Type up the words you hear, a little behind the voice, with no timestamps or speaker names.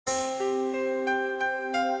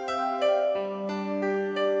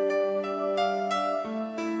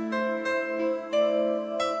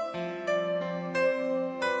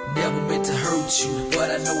want you,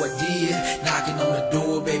 but I know I did. Knocking on the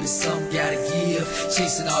door, baby, something gotta give.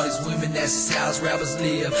 Chasing all these women, that's just how rappers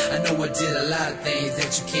live. I know I did a lot of things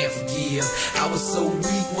that you can't forgive. I was so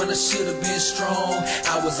weak when I should've been strong.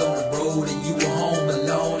 I was on the road and you were home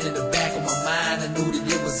alone. In the back of my mind, I knew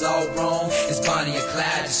that it was all wrong. It's Bonnie and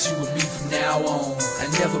Clyde, just you and me from now on. I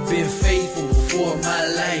never been faithful before in my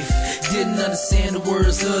life. Didn't understand the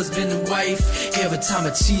words husband and wife. Every time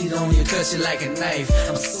I cheated on you, cut you like a knife.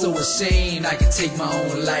 I'm so ashamed I could take my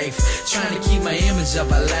own life. Trying to keep my image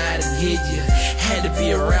up, I lied and hid you. Had to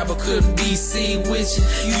be a rapper, couldn't be seen with you.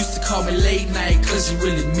 You used to call me late night cause you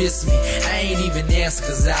really miss me. I ain't even answer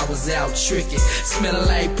cause I was out tricking. Smelling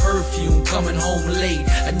like perfume, coming home late.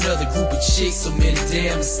 Another group of chicks, so many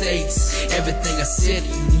damn mistakes. Everything I said to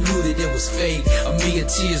you, you knew that it was fake. A million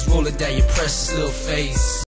tears rolling down your precious little face.